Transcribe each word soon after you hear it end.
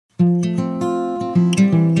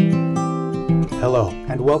Hello,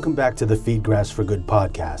 and welcome back to the Feed Grass for Good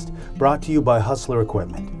podcast, brought to you by Hustler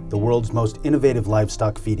Equipment, the world's most innovative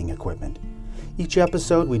livestock feeding equipment. Each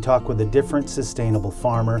episode, we talk with a different sustainable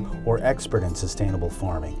farmer or expert in sustainable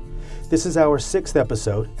farming. This is our 6th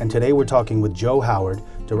episode, and today we're talking with Joe Howard,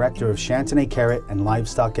 Director of Chantenay Carrot and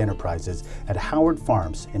Livestock Enterprises at Howard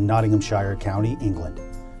Farms in Nottinghamshire County, England.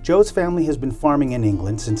 Joe's family has been farming in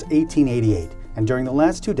England since 1888, and during the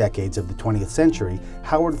last 2 decades of the 20th century,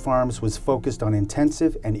 Howard Farms was focused on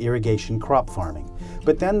intensive and irrigation crop farming.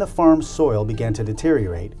 But then the farm's soil began to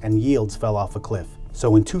deteriorate and yields fell off a cliff.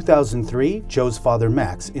 So in 2003, Joe's father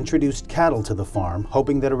Max introduced cattle to the farm,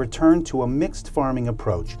 hoping that a return to a mixed farming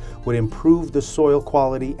approach would improve the soil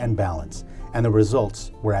quality and balance. And the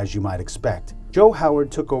results were as you might expect. Joe Howard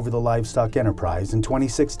took over the livestock enterprise in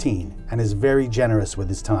 2016 and is very generous with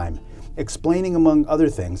his time, explaining among other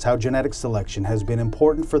things how genetic selection has been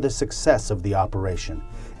important for the success of the operation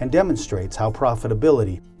and demonstrates how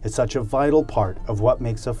profitability is such a vital part of what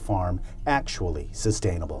makes a farm actually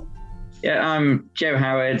sustainable. Yeah, I'm Joe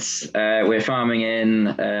Howard. We're farming in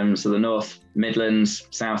the North Midlands,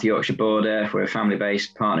 South Yorkshire border. We're a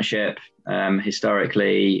family-based partnership,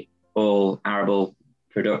 historically all arable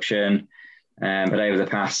production, but over the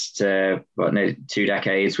past 2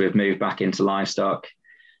 decades, we've moved back into livestock.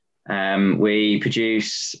 We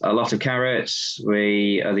produce a lot of carrots.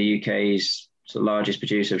 We are the UK's largest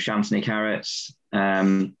producer of Chantenay carrots.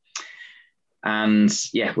 We're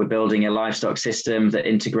building a livestock system that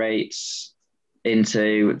integrates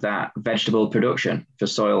into that vegetable production for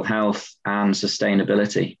soil health and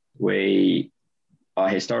sustainability. We are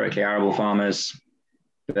historically arable farmers,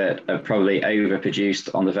 but are probably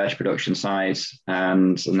overproduced on the veg production side,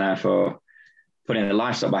 and therefore putting the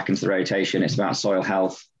livestock back into the rotation. It's about soil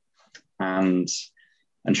health and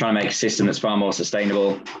trying to make a system that's far more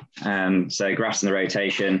sustainable. So grass in the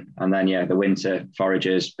rotation, and then the winter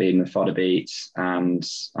forages being the fodder beets and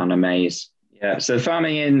a maize. Yeah, so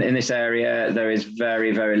farming in this area, there is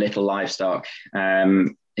very, very little livestock.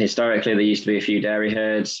 Historically, there used to be a few dairy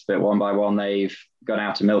herds, but one by one they've gone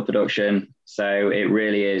out of milk production. So it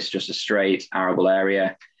really is just a straight arable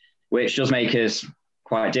area, which does make us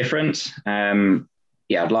quite different.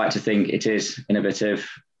 I'd like to think it is innovative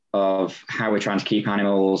of how we're trying to keep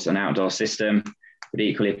animals an outdoor system, but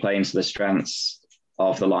equally playing to the strengths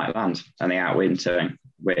of the light land and the outwintering,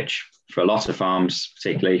 which for a lot of farms,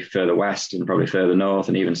 particularly further west and probably further north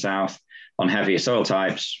and even south, on heavier soil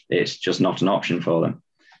types, it's just not an option for them.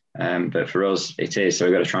 But for us, it is. So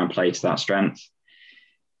we've got to try and play to that strength.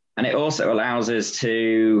 And it also allows us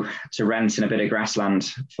to rent in a bit of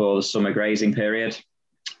grassland for the summer grazing period,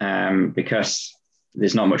 because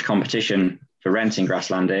there's not much competition for renting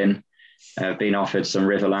grassland in. Being offered some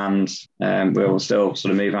riverland. We'll still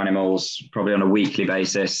sort of move animals probably on a weekly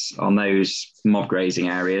basis on those mob grazing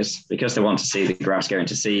areas because they want to see the grass going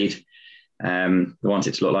to seed. They want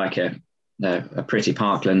it to look like a pretty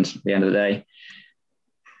parkland at the end of the day.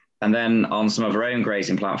 And then on some of our own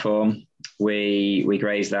grazing platform, we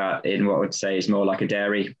graze that in what I would say is more like a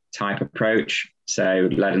dairy type approach. So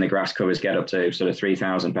letting the grass covers get up to sort of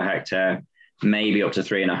 3,000 per hectare, maybe up to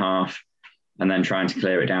 3.5, and then trying to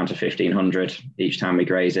clear it down to 1,500 each time we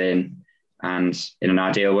graze in. And in an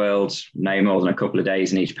ideal world, no more than a couple of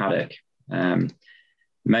days in each paddock.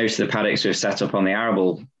 Most of the paddocks we've set up on the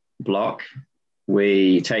arable block,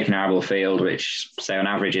 we take an arable field, which say on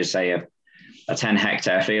average is say a 10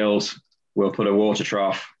 hectare field. We'll put a water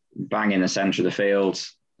trough bang in the center of the field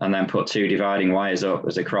and then put 2 dividing wires up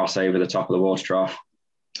as a cross over the top of the water trough.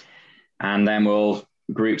 And then we'll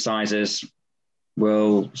group sizes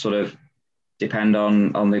will sort of depend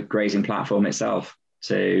on the grazing platform itself.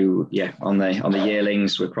 So on the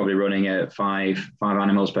yearlings, we're probably running at five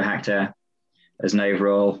animals per hectare as an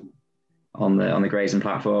overall on the grazing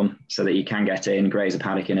platform, so that you can get in, graze a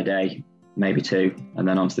paddock in a day, maybe 2, and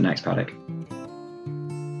then on to the next paddock.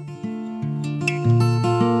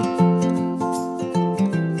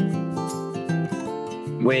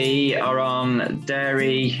 We are on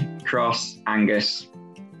dairy cross Angus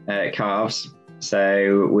calves.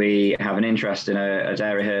 So we have an interest in a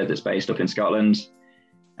dairy herd that's based up in Scotland.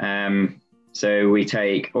 So we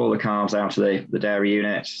take all the calves out of the dairy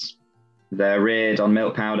units. They're reared on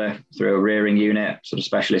milk powder through a rearing unit, sort of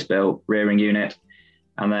specialist built rearing unit.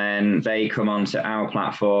 And then they come onto our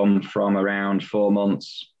platform from around 4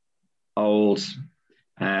 months old.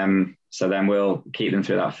 So then we'll keep them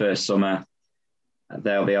through that first summer.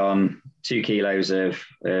 They'll be on 2 kilos of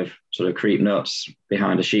sort of creep nuts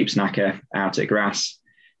behind a sheep snacker out at grass.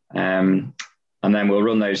 And then we'll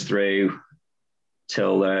run those through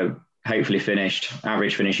till they're hopefully finished.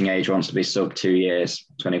 Average finishing age wants to be sub 2 years,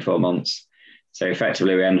 24 months. So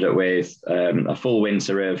effectively, we ended up with a full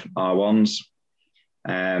winter of R1s,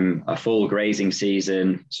 a full grazing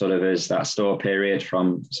season, sort of as that store period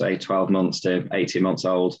from, say, 12 months to 18 months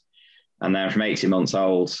old. And then from 18 months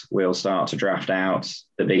old, we'll start to draft out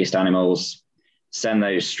the biggest animals, send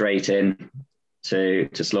those straight in to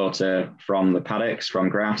slaughter from the paddocks, from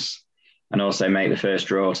grass, and also make the first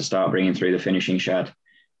draw to start bringing through the finishing shed.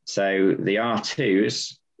 So the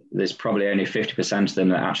R2s, there's probably only 50% of them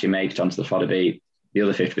that actually make it onto the fodder beat. The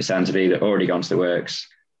other 50% have either already gone to the works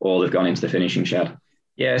or they've gone into the finishing shed.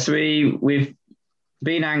 Yeah, so we've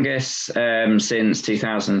been Angus since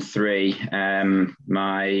 2003.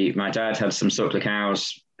 My dad had some suckler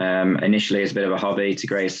cows initially as a bit of a hobby to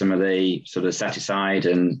graze some of the sort of set aside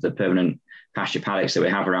and the permanent pasture paddocks that we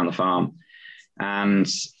have around the farm. And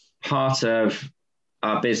part of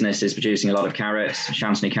our business is producing a lot of carrots,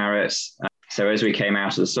 Chantenay carrots. So as we came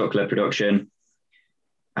out of the suckler production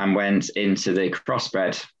and went into the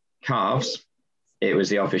crossbred calves, it was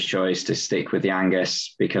the obvious choice to stick with the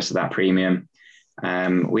Angus because of that premium.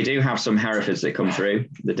 We do have some Herefords that come through.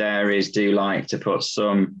 The dairies do like to put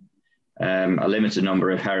a limited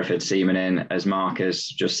number of Hereford semen in as markers,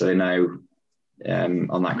 just so they know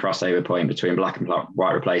on that crossover point between black and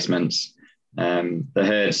white replacements. The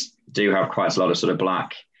herds do have quite a lot of sort of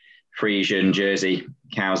black Frisian Jersey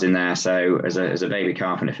cows in there. So as a baby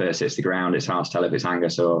calf, when it first hits the ground, it's hard to tell if it's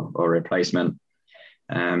Angus or a replacement.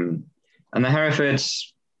 And the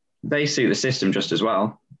Herefords, they suit the system just as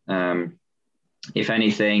well. If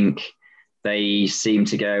anything, they seem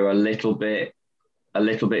to go a little bit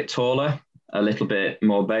taller, a little bit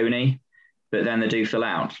more bony, but then they do fill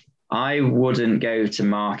out. I wouldn't go to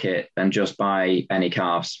market and just buy any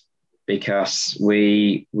calves, because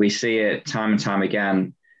we see it time and time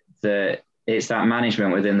again that it's that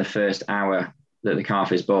management within the first hour that the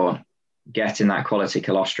calf is born, getting that quality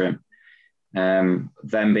colostrum,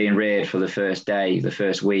 them being reared for the first day, the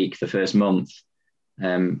first week, the first month.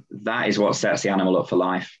 That is what sets the animal up for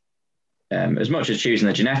life. As much as choosing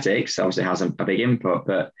the genetics obviously has a big input,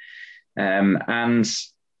 but and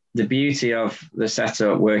the beauty of the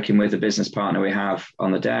setup working with the business partner we have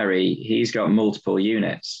on the dairy, he's got multiple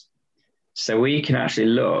units. So we can actually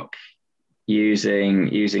look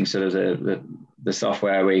using sort of the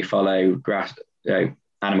software we follow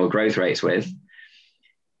animal growth rates with.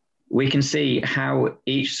 We can see how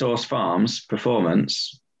each source farm's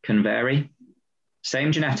performance can vary.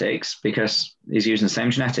 Same genetics, because he's using the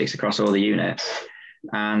same genetics across all the units.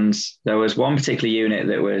 And there was one particular unit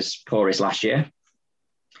that was poorest last year.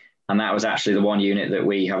 And that was actually the one unit that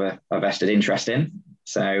we have a vested interest in.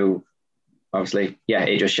 So obviously, yeah,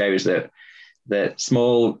 it just shows that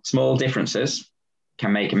small differences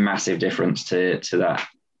can make a massive difference to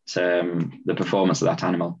the performance of that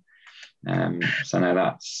animal. So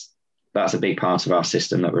no, that's a big part of our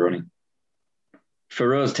system that we're running.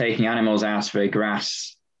 For us, taking animals out of a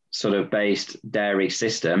grass sort of based dairy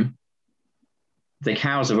system, the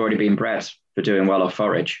cows have already been bred for doing well off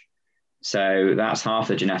forage. So that's half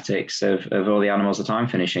the genetics of all the animals that I'm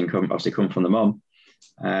finishing come from the mum.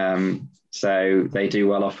 So they do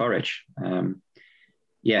well off forage. I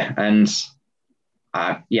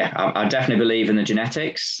definitely believe in the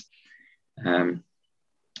genetics.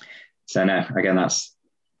 So no, again, that's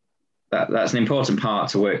an important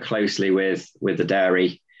part to work closely with the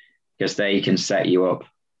dairy, because they can set you up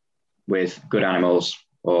with good animals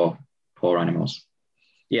or poor animals.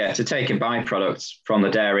 Yeah, to take a byproduct from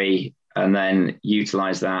the dairy and then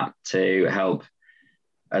utilize that to help,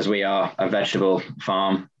 as we are a vegetable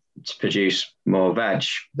farm, to produce more veg,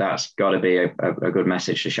 that's got to be a good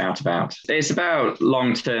message to shout about. It's about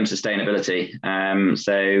long-term sustainability.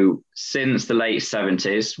 So since the late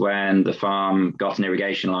 70s, when the farm got an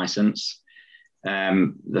irrigation license,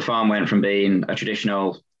 the farm went from being a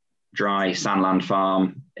traditional dry sandland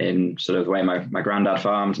farm in sort of the way my granddad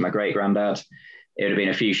farmed, my great-granddad. It would have been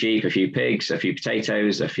a few sheep, a few pigs, a few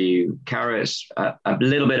potatoes, a few carrots, a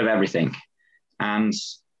little bit of everything. And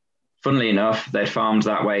funnily enough, they'd farmed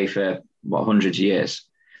that way for hundreds of years.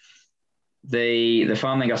 The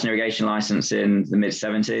farm then got an irrigation license in the mid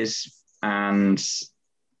 70s, and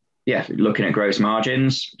yeah, looking at gross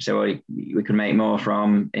margins, so we could make more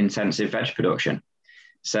from intensive veg production.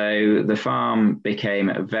 So the farm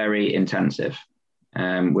became very intensive.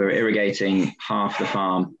 We were irrigating half the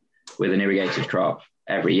farm with an irrigated crop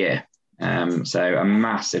every year. So a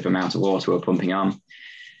massive amount of water we're pumping on.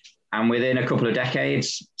 And within a couple of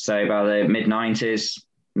decades, so by the mid-90s,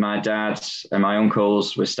 my dad and my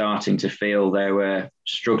uncles were starting to feel they were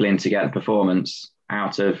struggling to get performance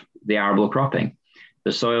out of the arable cropping.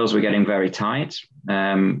 The soils were getting very tight.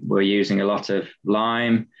 We're using a lot of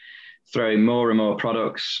lime. throwing more and more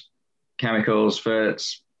products, chemicals,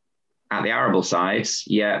 ferts at the arable sides,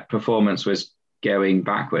 yet performance was going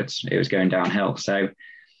backwards. It was going downhill. So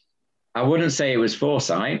I wouldn't say it was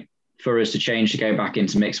foresight for us to change to go back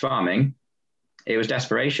into mixed farming. It was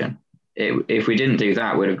desperation. If we didn't do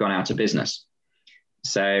that, we'd have gone out of business.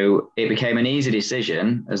 So it became an easy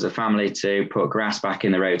decision as a family to put grass back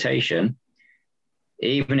in the rotation.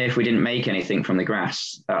 Even if we didn't make anything from the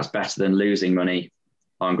grass, that's better than losing money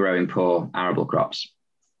on growing poor arable crops.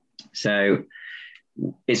 So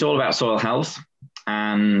it's all about soil health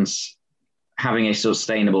and having a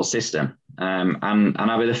sustainable system. And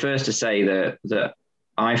I'll be the first to say that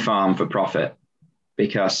I farm for profit,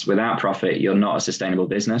 because without profit, you're not a sustainable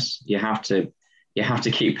business. You have to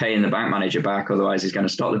keep paying the bank manager back, otherwise he's going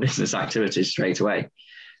to stop the business activities straight away.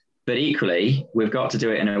 But equally, we've got to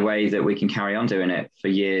do it in a way that we can carry on doing it for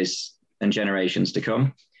years and generations to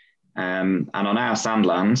come. And on our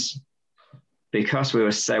sandlands, because we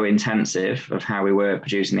were so intensive of how we were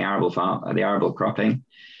producing the arable cropping,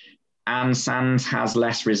 and sand has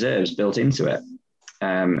less reserves built into it.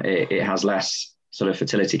 It has less sort of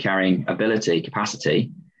fertility carrying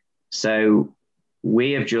capacity. So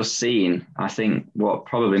we have just seen, I think, what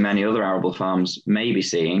probably many other arable farms may be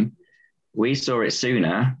seeing. We saw it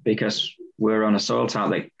sooner because we're on a soil type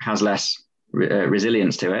that has less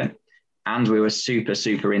resilience to it, and we were super,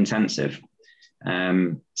 super intensive.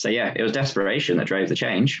 So yeah, it was desperation that drove the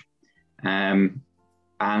change. And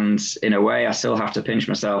in a way, I still have to pinch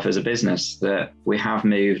myself as a business that we have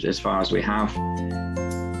moved as far as we have.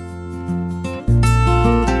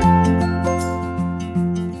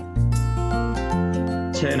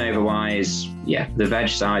 Turnover wise, yeah, the veg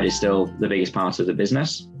side is still the biggest part of the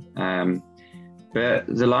business. But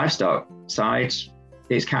the livestock side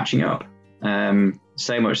is catching up.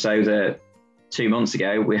 So much so that 2 months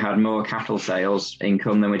ago, we had more cattle sales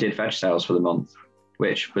income than we did veg sales for the month,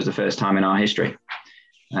 which was the first time in our history.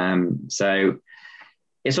 So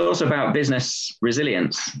it's also about business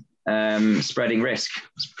resilience, spreading risk,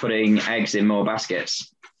 putting eggs in more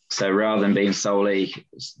baskets. So rather than being solely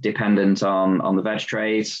dependent on the veg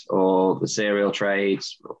trades or the cereal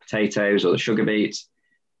trades or potatoes or the sugar beets,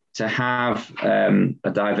 to have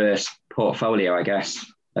a diverse portfolio, I guess,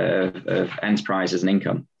 of enterprises and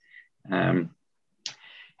income.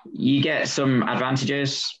 You get some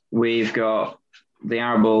advantages. We've got the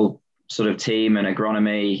arable sort of team and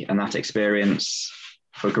agronomy and that experience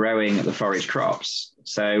for growing the forage crops.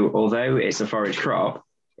 So although it's a forage crop,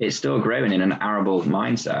 it's still growing in an arable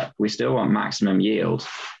mindset. We still want maximum yield,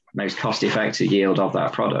 most cost-effective yield of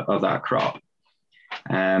that product, of that crop.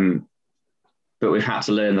 But we've had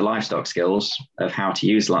to learn the livestock skills of how to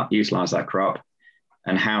utilize that crop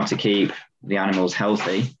and how to keep the animals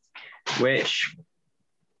healthy, which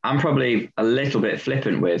I'm probably a little bit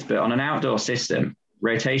flippant with, but on an outdoor system,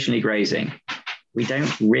 rotationally grazing, we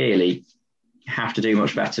don't really have to do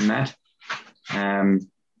much better med.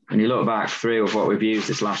 When you look back through of what we've used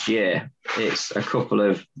this last year, it's a couple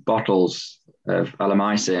of bottles of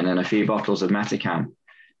Alomycin and a few bottles of Metacam.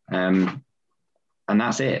 And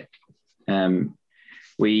that's it.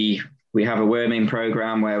 We have a worming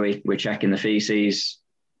program where we're checking the feces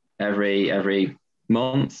every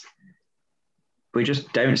month. We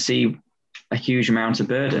just don't see a huge amount of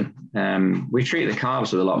burden. We treat the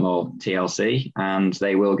calves with a lot more TLC, and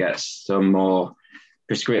they will get some more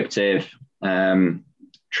prescriptive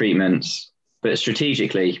treatments, but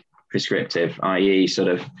strategically prescriptive, i.e. sort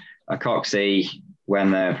of a coxy when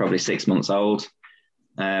they're probably 6 months old.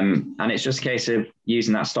 And it's just a case of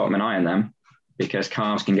using that Stockman eye on them, because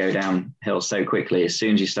calves can go downhill so quickly. As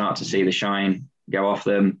soon as you start to see the shine go off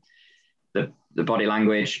them, the body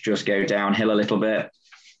language just go downhill a little bit.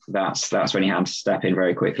 That's when you have to step in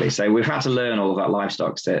very quickly. So we've had to learn all of that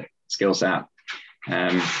livestock skill set.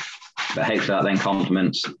 But hopefully that then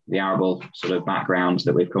complements the arable sort of background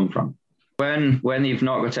that we've come from. When you've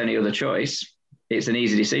not got any other choice, it's an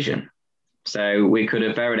easy decision. So we could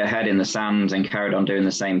have buried our head in the sand and carried on doing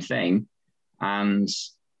the same thing. And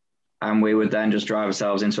we would then just drive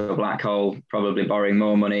ourselves into a black hole, probably borrowing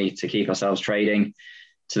more money to keep ourselves trading,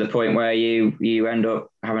 to the point where you end up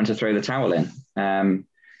having to throw the towel in.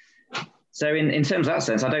 So in terms of that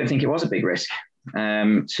sense, I don't think it was a big risk.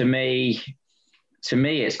 To me,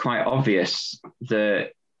 it's quite obvious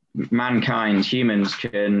that mankind, humans,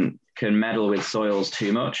 can meddle with soils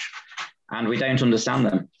too much, and we don't understand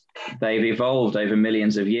them. They've evolved over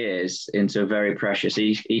millions of years into a very precious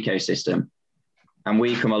ecosystem, and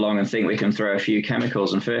we come along and think we can throw a few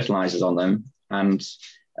chemicals and fertilizers on them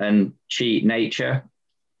and cheat nature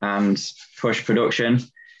and push production.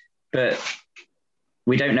 But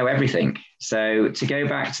we don't know everything. So to go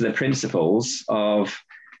back to the principles of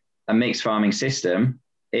a mixed farming system,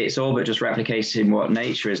 it's all but just replicating what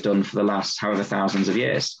nature has done for the last however thousands of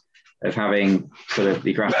years, of having sort of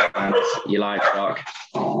the grasslands, your livestock,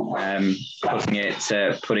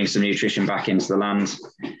 putting some nutrition back into the land,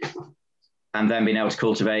 and then being able to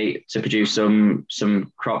cultivate to produce some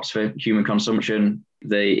crops for human consumption.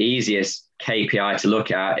 The easiest KPI to look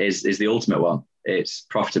at is the ultimate one. It's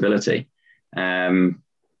profitability. And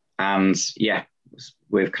yeah,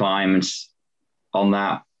 we've climbed on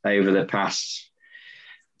that over the past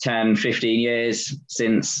 10, 15 years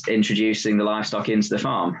since introducing the livestock into the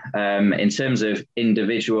farm. In terms of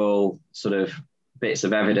individual sort of bits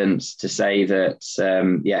of evidence to say that,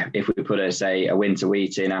 if we put a winter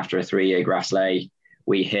wheat in after a 3-year grass lay,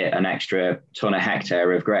 we hit an extra ton a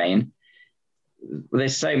hectare of grain.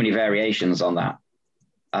 There's so many variations on that,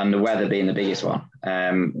 and the weather being the biggest one.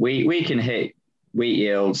 We can hit wheat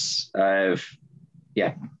yields of,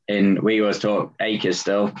 we always talk acres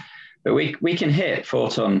still, but we can hit 4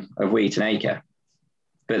 ton of wheat an acre.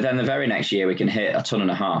 But then the very next year we can hit 1.5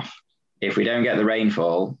 tons. If we don't get the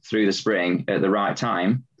rainfall through the spring at the right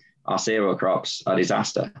time, our cereal crops are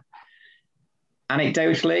disaster.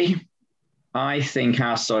 Anecdotally, I think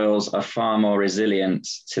our soils are far more resilient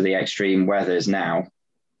to the extreme weathers now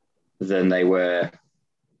than they were.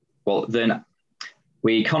 Well, then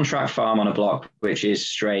we contract farm on a block which is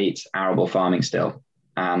straight arable farming still.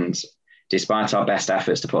 And despite our best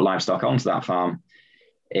efforts to put livestock onto that farm,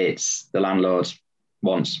 it's the landlord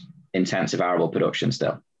wants intensive arable production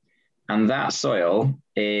still. And that soil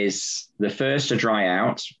is the first to dry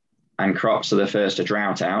out, and crops are the first to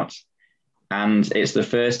drought out. And it's the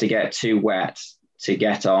first to get too wet to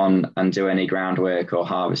get on and do any groundwork or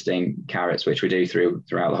harvesting carrots, which we do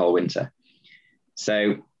throughout the whole winter.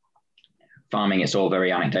 So farming, it's all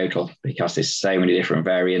very anecdotal because there's so many different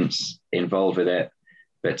variants involved with it.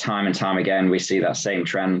 But time and time again, we see that same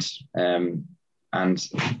trend. And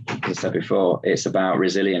as I said before, it's about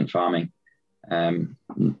resilient farming,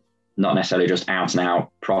 not necessarily just out and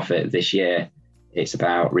out profit this year. It's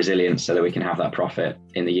about resilience so that we can have that profit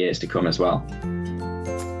in the years to come as well.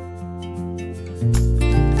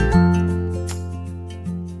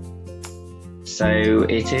 So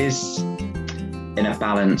it is in a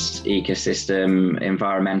balanced ecosystem,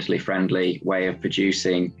 environmentally friendly way of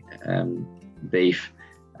producing beef.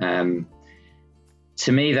 To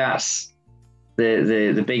me, that's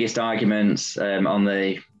the biggest argument on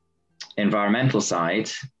the environmental side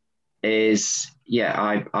is,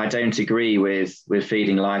 I don't agree with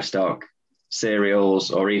feeding livestock cereals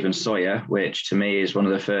or even soya, which to me is one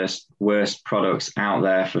of the worst products out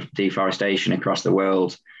there for deforestation across the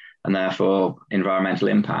world and therefore environmental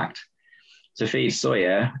impact. To feed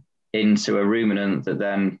soya into a ruminant that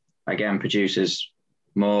then again produces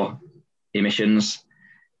more emissions,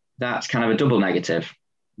 that's kind of a double negative.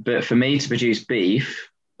 But for me to produce beef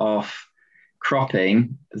off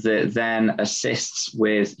cropping that then assists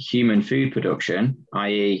with human food production,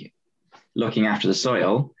 i.e. looking after the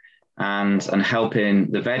soil and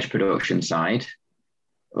helping the veg production side,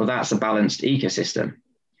 well, that's a balanced ecosystem.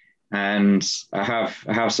 And I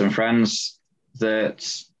have some friends that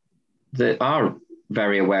are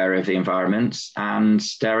very aware of the environment and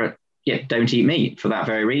don't eat meat for that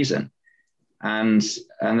very reason. And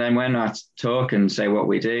then when I talk and say what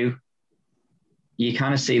we do, you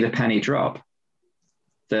kind of see the penny drop.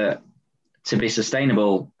 That to be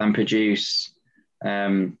sustainable and produce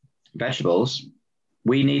vegetables,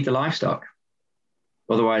 we need the livestock.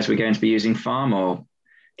 Otherwise, we're going to be using far more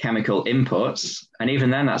chemical inputs. And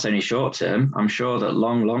even then, that's only short term. I'm sure that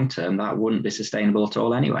long term, that wouldn't be sustainable at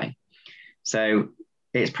all anyway. So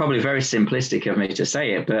it's probably very simplistic of me to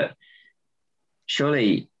say it, but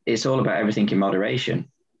surely it's all about everything in moderation.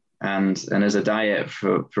 And as a diet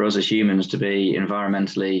for us as humans to be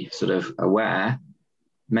environmentally sort of aware,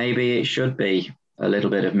 maybe it should be a little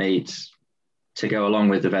bit of meat to go along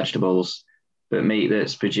with the vegetables, but meat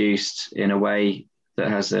that's produced in a way that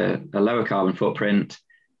has a lower carbon footprint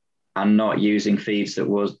and not using feeds that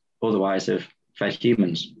would otherwise have fed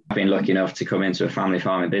humans. I've been lucky enough to come into a family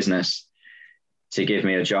farming business to give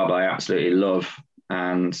me a job I absolutely love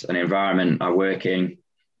and an environment I work in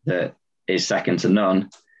that is second to none.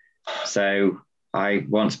 So I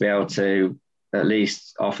want to be able to at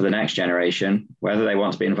least offer the next generation, whether they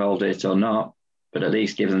want to be involved in it or not, but at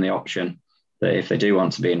least give them the option that if they do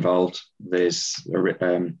want to be involved, there's a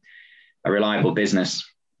reliable business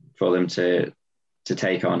for them to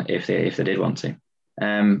take on if they did want to.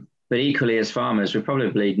 But equally, as farmers, we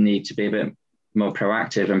probably need to be a bit more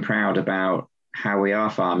proactive and proud about how we are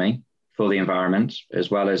farming for the environment, as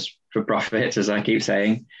well as for profit, as I keep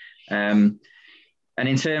saying. And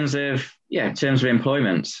in terms of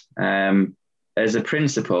employment, as a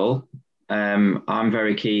principal, I'm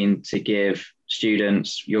very keen to give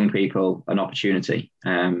students, young people, an opportunity.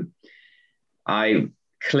 I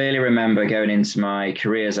clearly remember going into my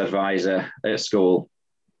careers advisor at school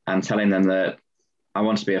and telling them that I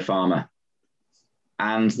want to be a farmer.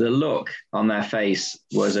 And the look on their face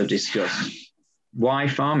was of disgust. Why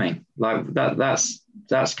farming? Like that's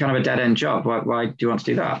kind of a dead end job. Why do you want to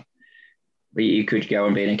do that? You could go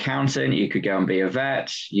and be an accountant. You could go and be a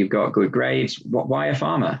vet. You've got good grades. Why a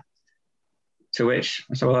farmer? To which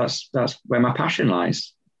I said, well, that's where my passion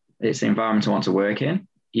lies. It's the environment I want to work in.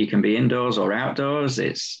 You can be indoors or outdoors.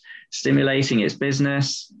 It's stimulating. It's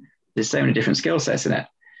business. There's so many different skill sets in it.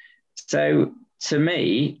 So to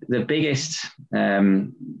me, the biggest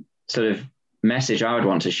sort of message I would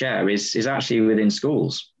want to share is actually within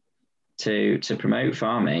schools to promote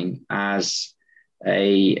farming as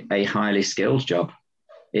a highly skilled job.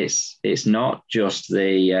 It's not just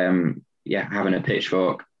the having a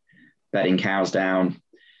pitchfork, bedding cows down,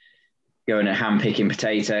 going and hand picking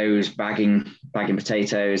potatoes, bagging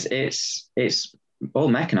potatoes. It's all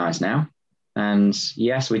mechanized now. And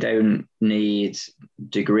yes, we don't need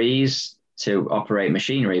degrees to operate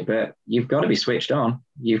machinery, but you've got to be switched on.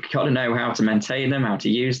 You've got to know how to maintain them, how to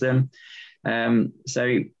use them.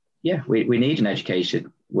 We need an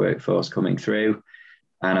educated workforce coming through.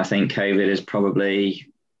 And I think COVID has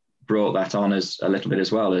probably brought that on as a little bit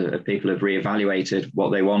as well. People have reevaluated what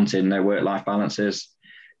they want in their work-life balances,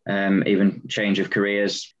 even change of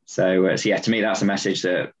careers. So to me, that's a message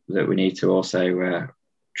that we need to also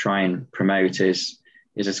try and promote is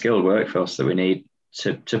a skilled workforce that we need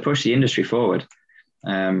to push the industry forward,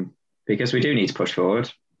 because we do need to push forward.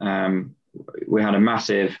 We had a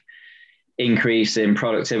massive increase in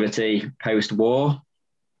productivity post-war,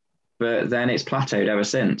 but then it's plateaued ever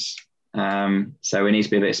since. So we need to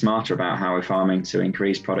be a bit smarter about how we're farming to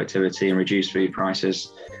increase productivity and reduce food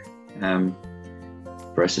prices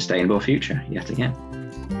for a sustainable future yet again.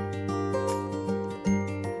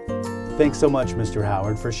 Thanks so much, Mr.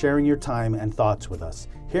 Howard, for sharing your time and thoughts with us.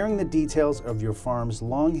 Hearing the details of your farm's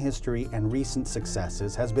long history and recent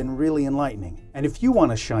successes has been really enlightening. And if you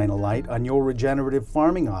want to shine a light on your regenerative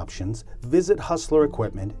farming options, visit Hustler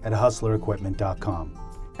Equipment at hustlerequipment.com.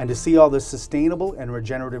 And to see all the sustainable and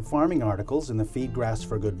regenerative farming articles in the Feed Grass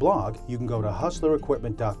for Good blog, you can go to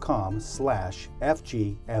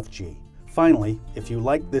hustlerequipment.com/FGFG. Finally, if you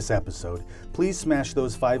liked this episode, please smash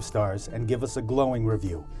those 5 stars and give us a glowing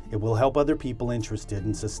review. It will help other people interested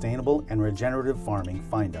in sustainable and regenerative farming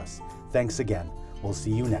find us. Thanks again. We'll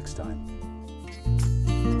see you next time.